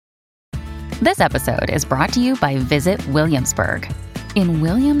This episode is brought to you by Visit Williamsburg. In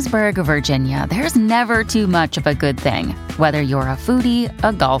Williamsburg, Virginia, there's never too much of a good thing. Whether you're a foodie,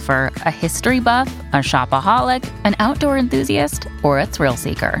 a golfer, a history buff, a shopaholic, an outdoor enthusiast, or a thrill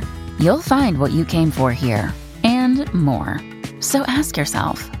seeker, you'll find what you came for here and more. So ask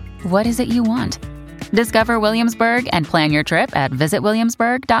yourself, what is it you want? Discover Williamsburg and plan your trip at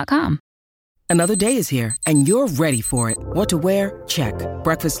visitwilliamsburg.com. Another day is here, and you're ready for it. What to wear? Check.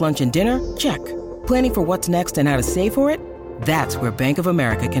 Breakfast, lunch, and dinner? Check. Planning for what's next and how to save for it? That's where Bank of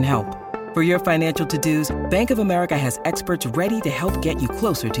America can help. For your financial to-dos, Bank of America has experts ready to help get you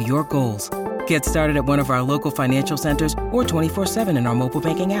closer to your goals. Get started at one of our local financial centers or 24/7 in our mobile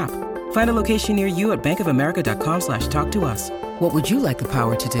banking app. Find a location near you at bankofamerica.com/talktous. What would you like the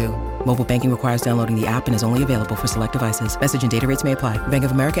power to do? Mobile banking requires downloading the app and is only available for select devices. Message and data rates may apply. Bank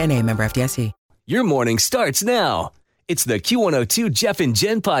of America N.A., member FDIC. Your morning starts now. It's the Q102 Jeff and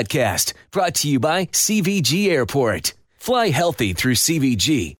Jen podcast, brought to you by CVG Airport. Fly healthy through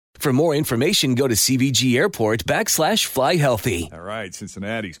CVG. For more information, go to CVG Airport /fly healthy. All right,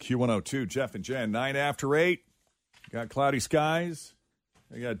 Cincinnati's Q102, Jeff and Jen, 9 after 8. Got cloudy skies.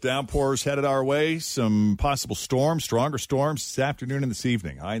 We got downpours headed our way. Some possible storms, stronger storms this afternoon and this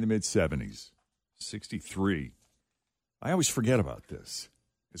evening. High in the mid-70s, 63. I always forget about this.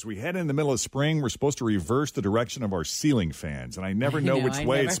 As we head in the middle of spring, we're supposed to reverse the direction of our ceiling fans, and I never know which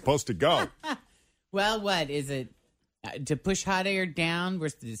way it's supposed to go. Well, what is it? To push hot air down?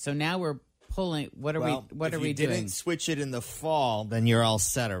 So now we're pulling. What are we doing? If you didn't switch it in the fall, then you're all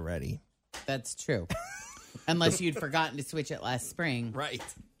set already. That's true. Unless you'd forgotten to switch it last spring. Right.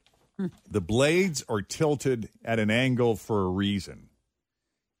 The blades are tilted at an angle for a reason.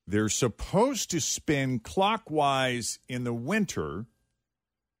 They're supposed to spin clockwise in the winter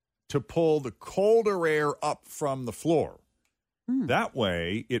to pull the colder air up from the floor. That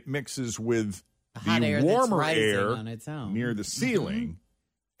way, it mixes with the warmer air on its own near the ceiling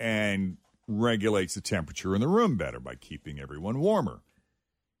and regulates the temperature in the room better by keeping everyone warmer.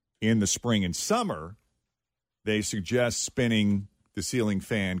 In the spring and summer, they suggest spinning the ceiling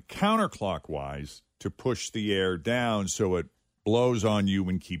fan counterclockwise to push the air down so it blows on you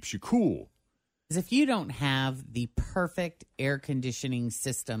and keeps you cool. Because if you don't have the perfect air conditioning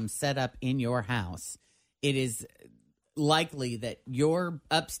system set up in your house, it is likely that your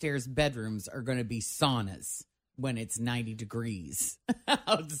upstairs bedrooms are going to be saunas when it's 90 degrees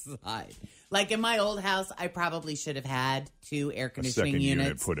outside. Like in my old house, I probably should have had 2 air conditioning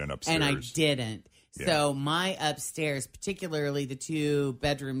units put in upstairs. and I didn't. Yeah. So my upstairs, particularly the 2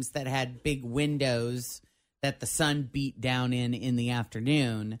 bedrooms that had big windows that the sun beat down in the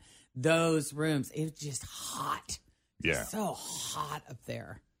afternoon, those rooms, it was just hot. Yeah. So hot up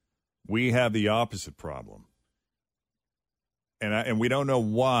there. We have the opposite problem. And we don't know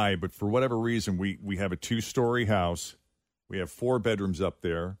why, but for whatever reason, we have a 2-story house. We have 4 bedrooms up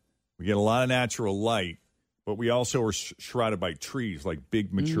there. We get a lot of natural light, but we also are shrouded by trees, like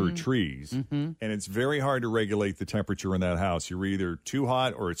big mature trees. And it's very hard to regulate the temperature in that house. You're either too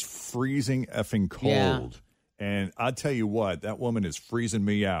hot or it's freezing effing cold. Yeah. And I'll tell you what, that woman is freezing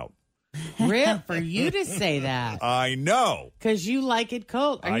me out. Real for you to say that. I know. Because you like it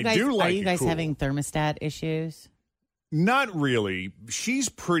cold. Are you guys cool. having thermostat issues? Not really. She's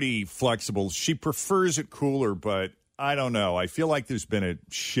pretty flexible. She prefers it cooler, but I don't know. I feel like there's been a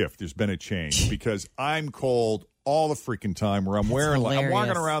shift. There's been a change because I'm cold all the freaking time where I'm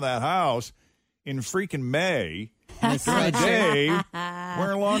walking around that house in freaking May during the day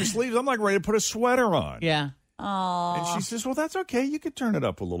wearing long sleeves. I'm like ready to put a sweater on. Yeah. And she says, well, that's okay. You could turn it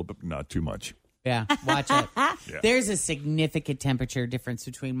up a little bit, not too much. Yeah, watch it. Yeah. There's a significant temperature difference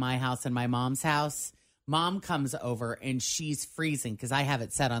between my house and my mom's house. Mom comes over and she's freezing because I have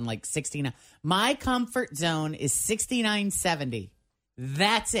it set on like 69. My comfort zone is 69, 70.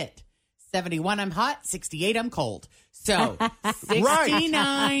 That's it. 71, I'm hot. 68, I'm cold. So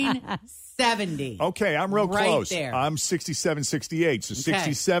 69, 70. Okay, I'm real right close. There. I'm 67, 68. So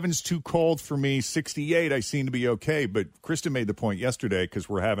 67's too cold for me. 68, I seem to be okay. But Kristen made the point yesterday because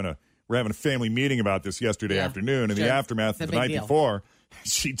we're having a family meeting about this yesterday afternoon in the aftermath of the night before.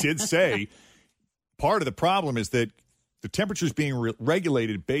 She did say part of the problem is that the temperature is being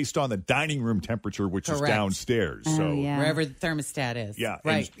regulated based on the dining room temperature, which is downstairs. Wherever the thermostat is. Yeah.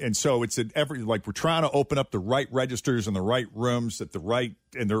 Right. And so it's we're trying to open up the right registers in the right rooms at the right,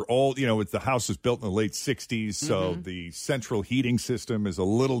 and they're all, the house was built in the late 60s. So the central heating system is a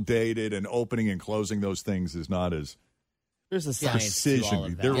little dated, and opening and closing those things is not as There's a science to all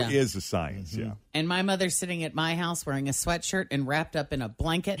of that. There is a science, yeah. And my mother's sitting at my house wearing a sweatshirt and wrapped up in a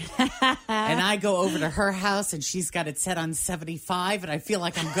blanket. And I go over to her house and she's got it set on 75 and I feel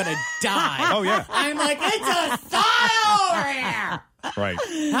like I'm going to die. Oh, yeah. I'm like, it's a style over here. Right.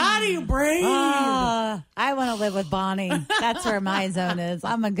 How do you breathe? I want to live with Bonnie. That's where my zone is.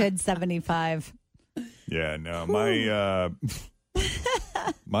 I'm a good 75. Yeah, no,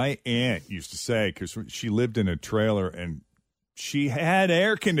 my aunt used to say, because she lived in a trailer and she had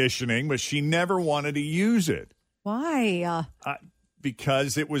air conditioning, but she never wanted to use it. Why?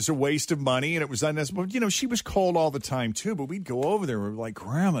 Because it was a waste of money and it was unnecessary. You know, she was cold all the time, too, but we'd go over there and we're like,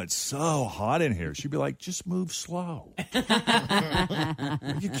 Grandma, it's so hot in here. She'd be like, just move slow. Are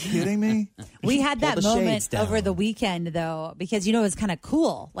you kidding me? We had that the shades moment down. over the weekend, though, because, you know, it was kind of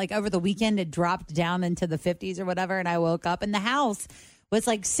cool. Like over the weekend, it dropped down into the 50s or whatever, and I woke up and the house was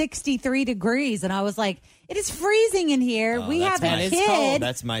like 63 degrees, and I was like, it is freezing in here. Oh, we have that's a my- kid.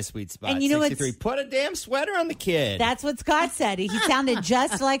 That's my sweet spot. And you know 63. Put a damn sweater on the kid. That's what Scott said. He sounded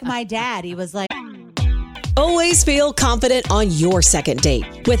just like my dad. He was like, Always feel confident on your second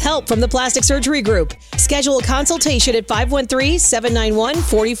date. With help from the Plastic Surgery Group. Schedule a consultation at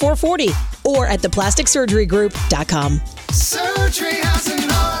 513-791-4440 or at theplasticsurgerygroup.com. Surgery has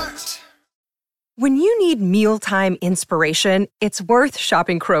an art. When you need mealtime inspiration, it's worth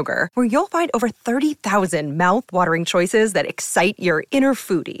shopping Kroger, where you'll find over 30,000 mouth-watering choices that excite your inner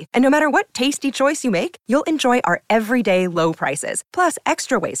foodie. And no matter what tasty choice you make, you'll enjoy our everyday low prices, plus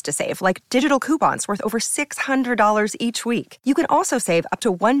extra ways to save, like digital coupons worth over $600 each week. You can also save up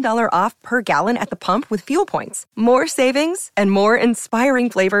to $1 off per gallon at the pump with fuel points. More savings and more inspiring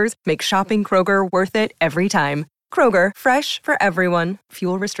flavors make shopping Kroger worth it every time. Kroger, fresh for everyone.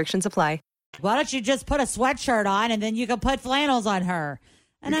 Fuel restrictions apply. why don't you just put a sweatshirt on and then you can put flannels on her?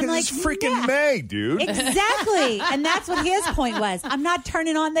 And Because I'm like, it's freaking yeah. May, dude. Exactly. And that's what his point was. I'm not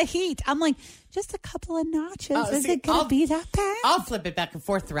turning on the heat. I'm like, just a couple of notches. Is it going to be that bad? I'll flip it back and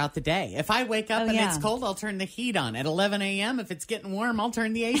forth throughout the day. If I wake up and yeah. it's cold, I'll turn the heat on. At 11 a.m., if it's getting warm, I'll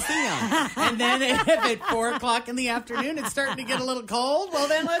turn the AC on. And then if at 4 o'clock in the afternoon it's starting to get a little cold, well,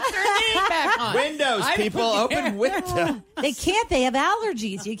 then let's turn the heat back on. Windows, people, open windows. They can't. They have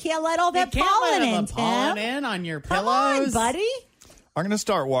allergies. You can't let all that You can't pollen let in, the pollen Tim. in on your Come on, pillows. buddy. I'm going to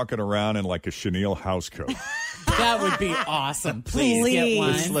start walking around in like a chenille house coat. That would be awesome. Please get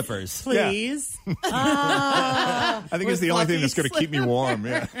one. With slippers. Please. I think it's the only thing that's going to keep me warm.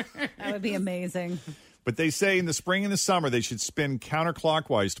 Yeah. That would be amazing. But they say in the spring and the summer, they should spin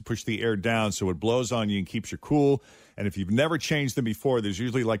counterclockwise to push the air down so it blows on you and keeps you cool. And if you've never changed them before, there's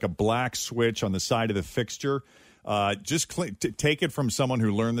usually like a black switch on the side of the fixture. Just take it from someone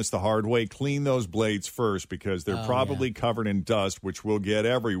who learned this the hard way. Clean those blades first because they're probably covered in dust, which will get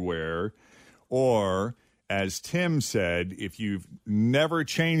everywhere. Or, as Tim said, if you've never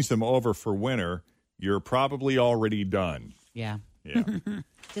changed them over for winter, you're probably already done. Yeah. Yeah.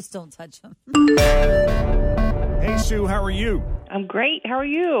 Just don't touch them. Hey, Sue, how are you? I'm great. How are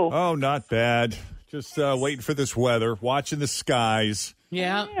you? Oh, not bad. Just waiting for this weather, watching the skies.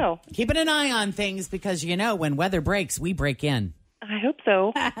 Yeah. Yeah. Keeping an eye on things because, you know, when weather breaks, we break in. I hope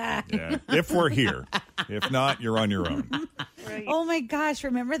so. Yeah. If we're here. If not, you're on your own. Right. Oh, my gosh.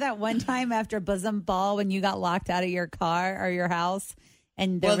 Remember that one time after Bosom Ball when you got locked out of your car or your house?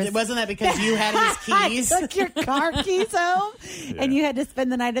 And there Well, wasn't that because you had his keys? took your car keys home and you had to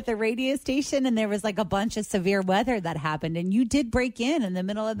spend the night at the radio station and there was like a bunch of severe weather that happened and you did break in the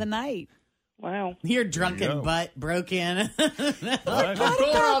middle of the night. Wow. Your There drunken you go. butt broke in. What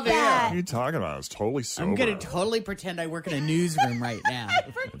about that? are you talking about? I was totally sober. I'm going to totally pretend I work in a newsroom right now.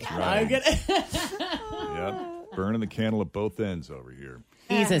 That's right. I'm gonna Yep. Burning the candle at both ends over here.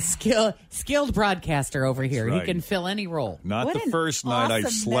 He's a skilled broadcaster over here. right. He can fill any role. Not What the an first night I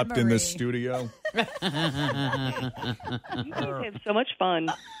awesome slept in memory. this studio. You guys have so much fun.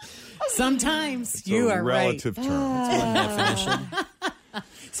 Sometimes It's you a are right. relative term. One definition.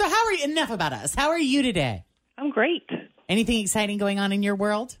 So how are you? Enough about us. How are you today? I'm great. Anything exciting going on in your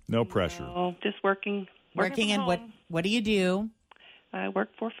world? No pressure. Oh, just working. Working from in what? home. What do you do? I work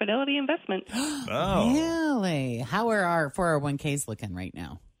for Fidelity Investment. Oh. Really? How are our 401ks looking right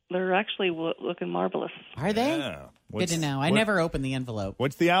now? They're actually looking marvelous. Are they? Yeah. Good What's- to know. I what- never opened the envelope.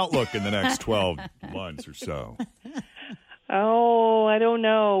 What's the outlook in the next 12 months or so? Oh, I don't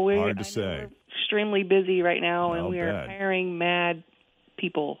know. Hard to I know say. We're extremely busy right now, and I'll we are bet. hiring mad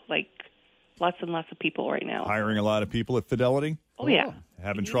people, like lots and lots of people right now. Hiring a lot of people at Fidelity? Oh, yeah.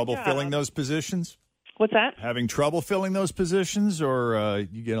 Having Good trouble job. filling those positions? What's that? Having trouble filling those positions, or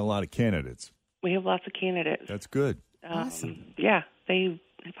you get a lot of candidates? We have lots of candidates. That's good. Yeah, they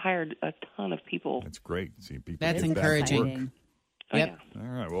I've hired a ton of people. That's great. See people. That's get back to work. encouraging. Oh, Yep. yeah. All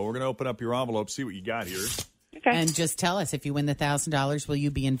right. Well, we're going to open up your envelope, see what you got here. Okay. And just tell us, if you win the $1,000, will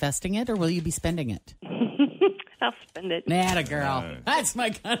you be investing it or will you be spending it? I'll spend it. Atta girl. Right. That's my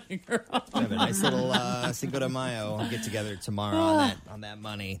kind of girl. Have a nice little Cinco de Mayo get together tomorrow on that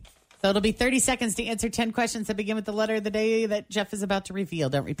money. So it'll be 30 seconds to answer 10 questions that begin with the letter of the day that Jeff is about to reveal.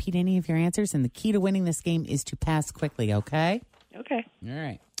 Don't repeat any of your answers, and the key to winning this game is to pass quickly, okay? Okay. All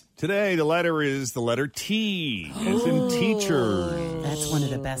right. Today, the letter is the letter T, as in teachers. That's one of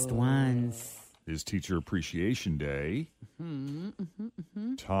the best ones. Is Teacher Appreciation Day.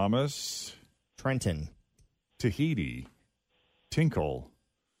 Thomas, Trenton. Tahiti, Tinkle,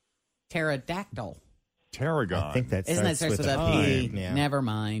 Pterodactyl. Tarragon. I think that Isn't that starts starts with a a P? P. Yeah. Never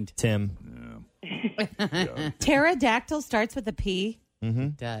mind. Tim. Pterodactyl starts with a P.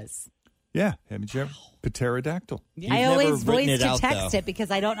 It does. Yeah, haven't you ever? Pterodactyl. I always written voice it to out, text though. it because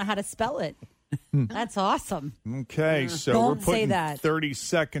I don't know how to spell it. That's awesome. Okay, so Don't we're say putting that. 30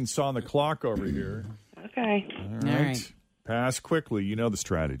 seconds on the clock over here. Okay. All All right. right. Pass quickly. You know the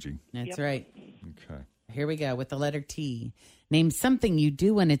strategy. That's right. Okay. Here we go with the letter T. Name something you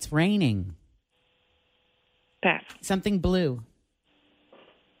do when it's raining. Pass. Something blue.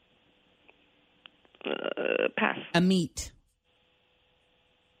 Pass. A meat.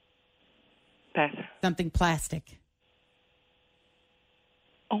 Pass. Something plastic.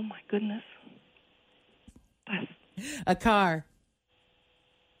 Oh, my goodness. Pass. A car.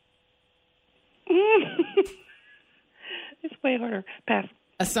 It's way harder. Pass.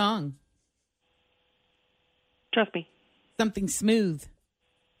 A song. Trust me. Something smooth.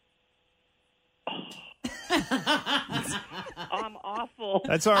 I'm awful.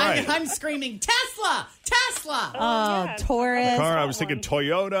 That's all right. I'm screaming, Tesla! Tesla! Oh, Taurus. Car, I was thinking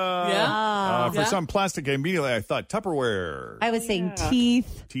Toyota. Yeah. For Yeah. some plastic, immediately I thought Tupperware. I was saying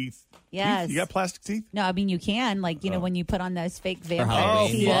teeth. Teeth. Yes. Teeth? You got plastic teeth? No, I mean you can, like when you put on those fake vampire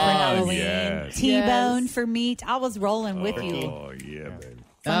Halloween. teeth Oh, for Halloween. yes. T-bone for meat. I was rolling with you. Oh, yeah, baby.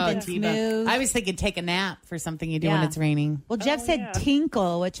 Something T-bone. smooth. I was thinking take a nap for something you do when Yeah. it's raining. Well, Jeff said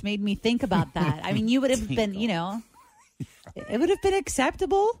tinkle, which made me think about that. I mean, you would have been, it would have been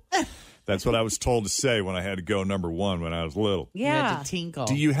acceptable. That's what I was told to say when I had to go number one when I was little. You had Yeah. to tinkle.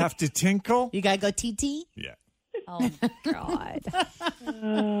 Do you have to tinkle? You gotta go TT? Yeah. Oh, my God. I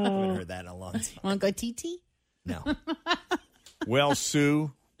haven't heard that in a long time. Want to go TT? No. Well,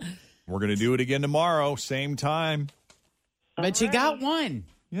 Sue, we're going to do it again tomorrow, same time. But you got one.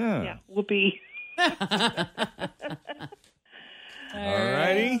 Yeah. Yeah. Whoopee. All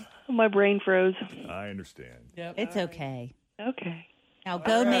righty. My brain froze. I understand. It's okay. Okay. Now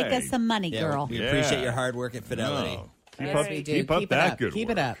go make us some money, Yeah, girl. we Yeah. appreciate your hard work at Fidelity. No. Keep Yes, up, we do. keep up Keep it that up. good Keep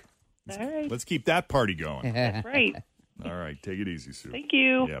work. it up. All right. Let's keep that party going. Right. All right. Take it easy, Sue. Thank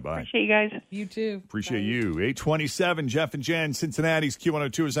you. Yeah, bye. Appreciate you guys. You too. Appreciate you. 827, Jeff and Jen, Cincinnati's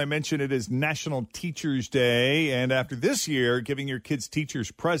Q102. As I mentioned, it is National Teachers Day. And after this year, giving your kids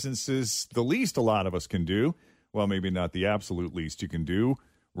teachers presents is the least a lot of us can do. Well, maybe not the absolute least you can do.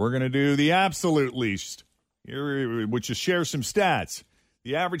 We're going to do the absolute least, which is share some stats.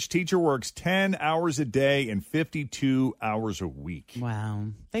 The average teacher works 10 hours a day and 52 hours a week. Wow.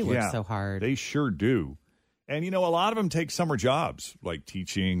 They work Yeah, so hard. They sure do. And, a lot of them take summer jobs, like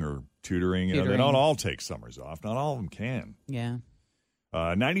teaching or tutoring. They Tutoring. don't all take summers off. Not all of them can. Yeah.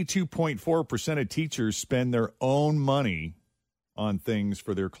 92.4% of teachers spend their own money on things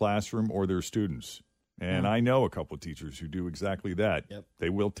for their classroom or their students. And I know a couple of teachers who do exactly that. Yep. They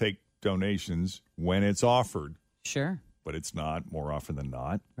will take donations when it's offered, Sure. but it's not more often than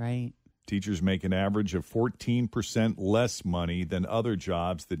not. Right. Teachers make an average of 14% less money than other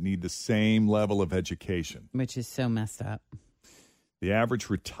jobs that need the same level of education. Which is so messed up. The average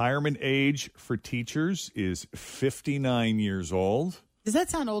retirement age for teachers is 59 years old. Does that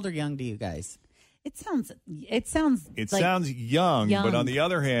sound old or young to you guys? It sounds It like, sounds young, but young. on the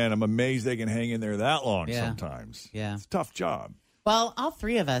other hand, I'm amazed they can hang in there that long Yeah. sometimes. Yeah. It's a tough job. Well, all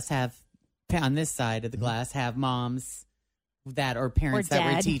three of us have, on this side of the glass, have moms that or parents Or that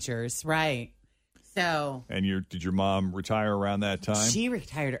were dad. teachers. Right. So And did your mom retire around that time? she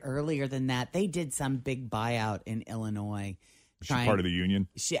retired earlier than that. They did some big buyout in Illinois. Was she part of the union?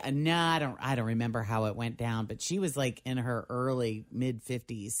 No, I don't remember how it went down, but she was like in her early mid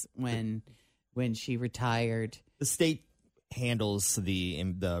 50s when she retired. The state handles the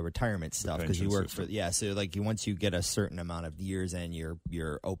retirement stuff because you Pension work system. so once you get a certain amount of years in,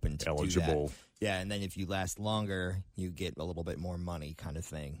 you're open to Eligible. do that. Yeah, and then if you last longer, you get a little bit more money, kind of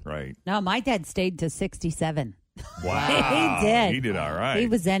thing. Right. no, my dad stayed to 67. Wow. He did. He did all right. He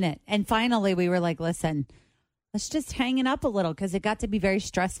was in it. And finally, we were like, listen, let's just hang it up a little, because it got to be very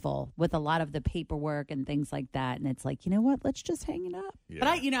stressful with a lot of the paperwork and things like that. And it's like, you know what? Let's just hang it up. Yeah. But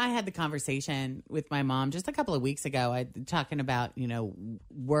I had the conversation with my mom just a couple of weeks ago. Talking about,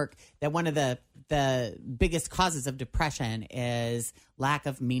 work, that one of the biggest causes of depression is lack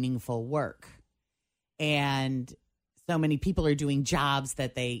of meaningful work. And so many people are doing jobs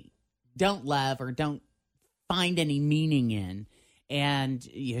that they don't love or don't find any meaning in. And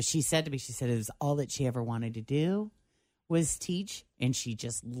she said to me, it was all that she ever wanted to do was teach. And she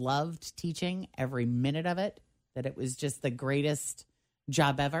just loved teaching every minute of it, that it was just the greatest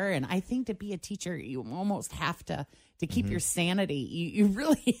job ever. And I think to be a teacher, you almost have to keep your sanity. You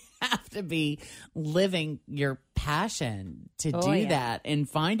really have to be living your passion to do that and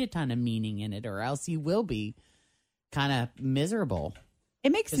find a ton of meaning in it, or else you will be kind of miserable.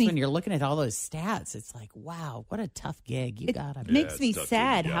 It makes me, when you're looking at all those stats, it's like, wow, what a tough gig. You got to. It makes me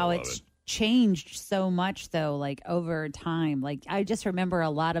sad how it's changed so much, though, like over time. Like, I just remember a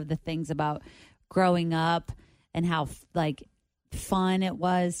lot of the things about growing up and how like fun it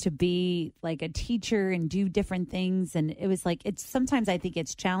was to be like a teacher and do different things. And it was like, sometimes I think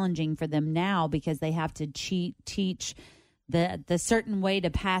it's challenging for them now because they have to teach the certain way to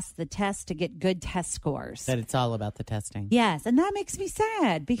pass the test to get good test scores. That it's all about the testing. Yes, and that makes me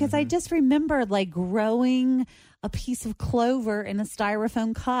sad because I just remember like growing a piece of clover in a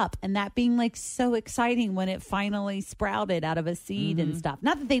styrofoam cup and that being like so exciting when it finally sprouted out of a seed and stuff.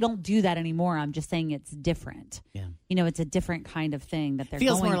 Not that they don't do that anymore. I'm just saying it's different. Yeah. It's a different kind of thing that they're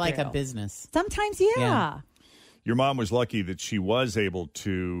Feels going more like through. a business. Sometimes, yeah. Your mom was lucky that she was able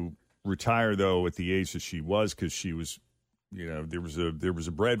to retire, though, at the age that she was, because she was, there was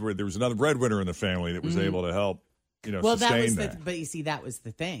another breadwinner in the family that was able to help, sustain that. But you see, that was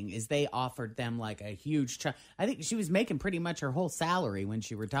the thing, is they offered them like a huge I think she was making pretty much her whole salary when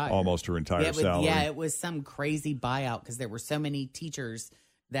she retired. Almost her entire salary. Yeah, it was some crazy buyout because there were so many teachers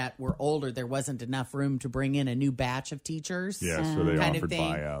that were older. There wasn't enough room to bring in a new batch of teachers. Yeah, so they offered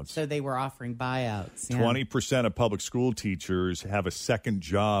buyouts. So they were offering buyouts. 20% of public school teachers have a second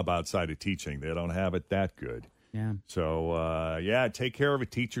job outside of teaching. They don't have it that good. Yeah. So, take care of a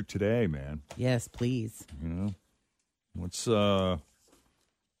teacher today, man. Yes, please. We had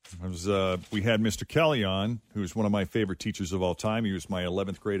Mr. Kelly on, who's one of my favorite teachers of all time. He was my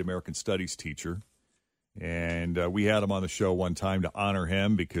 11th grade American Studies teacher. And we had him on the show one time to honor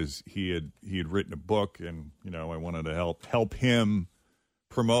him because he had written a book, and, I wanted to help him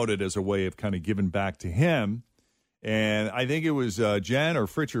promote it as a way of kind of giving back to him. And I think it was Jen or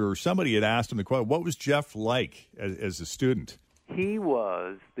Fritcher or somebody had asked him the question, what was Jeff like as a student? He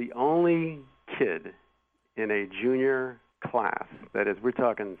was the only kid in a junior class, that is, we're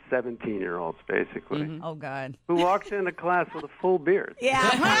talking 17-year-olds, basically. Mm-hmm. Oh, God. Who walked into class with a full beard. Yeah.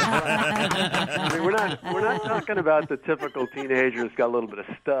 I mean, we're not talking about the typical teenager who's got a little bit of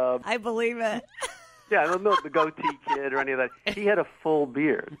stub. I believe it. Yeah, no, the goatee kid or any of that. He had a full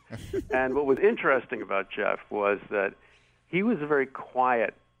beard. And what was interesting about Jeff was that he was a very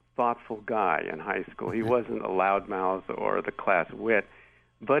quiet, thoughtful guy in high school. He wasn't a loudmouth or the class wit,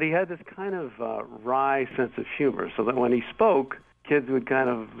 but he had this kind of wry sense of humor, so that when he spoke, kids would kind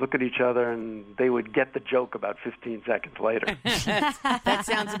of look at each other and they would get the joke about 15 seconds later. That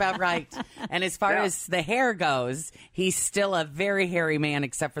sounds about right. And as far as the hair goes, he's still a very hairy man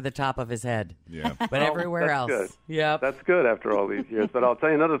except for the top of his head. Yeah. But everywhere else. Good. Yep. That's good after all these years. But I'll tell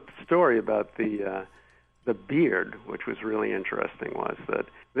you another story about the beard, which was really interesting, was that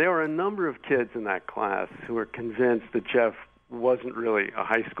there were a number of kids in that class who were convinced that Jeff wasn't really a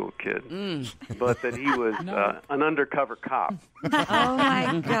high school kid, but that he was an undercover cop. Oh,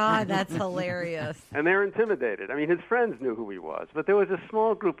 my God, that's hilarious. And they were intimidated. I mean, his friends knew who he was, but there was a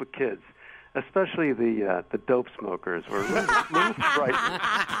small group of kids, especially the dope smokers, were really frightened.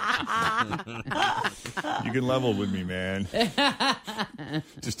 You can level with me, man.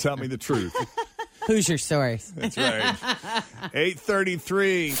 Just tell me the truth. Who's your source? That's right.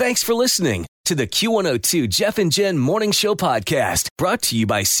 8:33. Thanks for listening to the Q102 Jeff and Jen Morning Show podcast, brought to you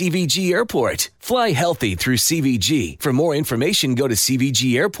by CVG Airport. Fly healthy through CVG. For more information, go to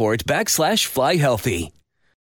CVG Airport /fly healthy.